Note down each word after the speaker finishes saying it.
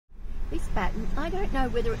This bat, I don't know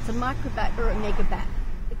whether it's a microbat or a megabat.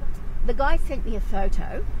 The guy sent me a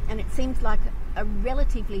photo and it seems like a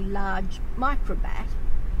relatively large microbat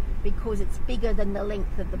because it's bigger than the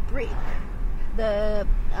length of the brick, the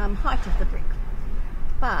height of the brick.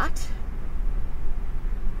 But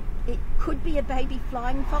it could be a baby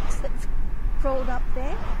flying fox that's crawled up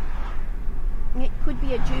there. It could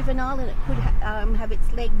be a juvenile and it could have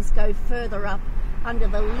its legs go further up under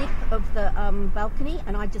the lip of the balcony,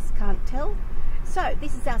 and I just can't tell. So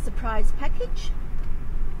this is our surprise package,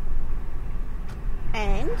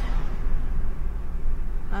 and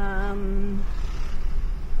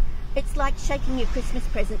it's like shaking your Christmas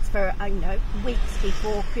presents for weeks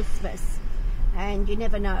before Christmas, and you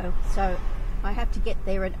never know, so I have to get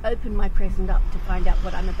there and open my present up to find out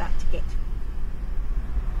what I'm about to get.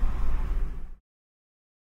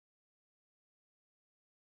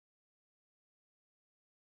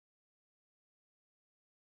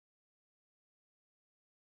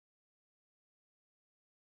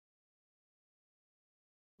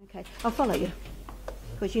 Okay, I'll follow you,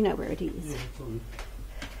 because you know where it is. Yeah, it's all good.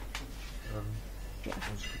 Yeah.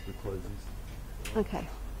 I'll just quickly close this. Okay.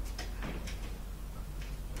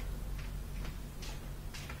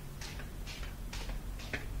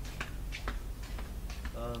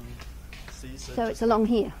 So it's along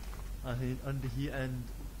here. Under here, and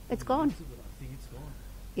it's gone. I think it's gone.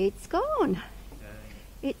 It's gone. Okay.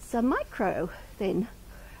 It's a micro then,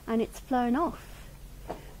 and it's flown off.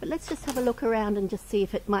 But let's just have a look around and just see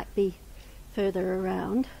if it might be further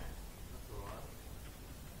around.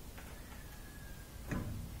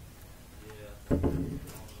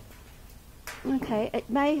 Okay, it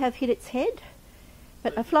may have hit its head,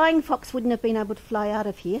 but a flying fox wouldn't have been able to fly out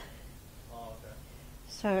of here.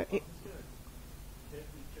 So it,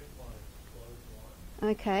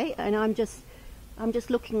 okay, and I'm just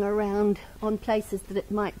looking around on places that it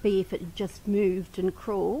might be if it had just moved and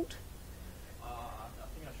crawled. I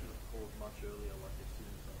think I should have called much earlier, like as soon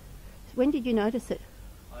as When did you notice it?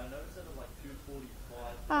 I noticed it at like 2:45.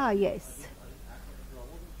 Ah, yes. I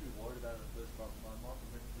wasn't too worried about it at first, but my mum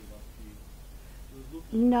eventually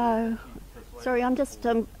looking. No, sorry, I'm just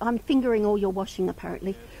I'm fingering all your washing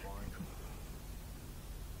apparently.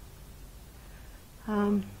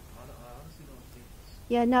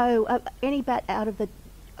 Yeah, no, any bat out of the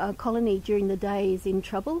colony during the day is in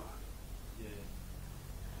trouble.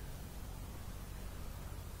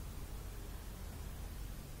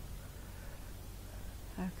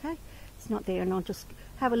 Okay, it's not there, and I'll just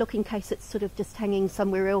have a look in case it's sort of just hanging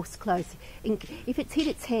somewhere else close. If it's hit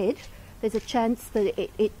its head, there's a chance that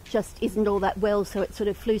it just isn't all that well, so it sort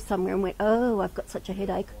of flew somewhere and went, oh, I've got such a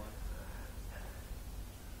headache.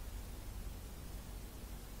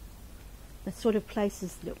 The sort of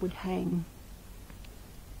places that it would hang.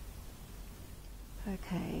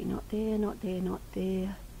 Okay, not there, not there, not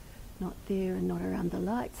there, not there, and not around the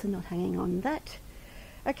lights, and not hanging on that.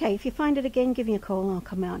 Okay, if you find it again, give me a call and I'll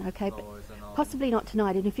come out, okay? But possibly not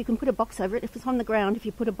tonight, and if you can put a box over it, if it's on the ground, if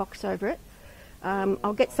you put a box over it,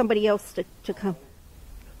 I'll get somebody else to come.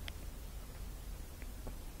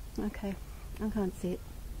 Okay, I can't see it.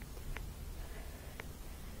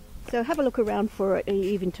 So have a look around for it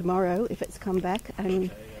even tomorrow if it's come back. And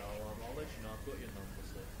Okay, I'll let you know. I've got your number,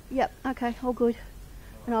 so. Yep, okay, all good.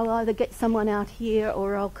 And I'll either get someone out here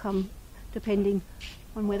or I'll come, depending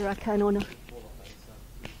on whether I can or not.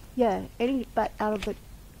 Yeah, any bat out of the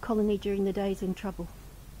colony during the day is in trouble.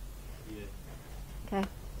 Yeah. Okay,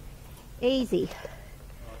 easy.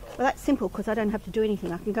 Well, that's simple because I don't have to do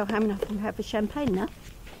anything. I can go home and I can have a champagne now.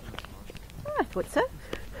 Oh, I thought so.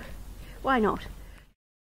 Why not?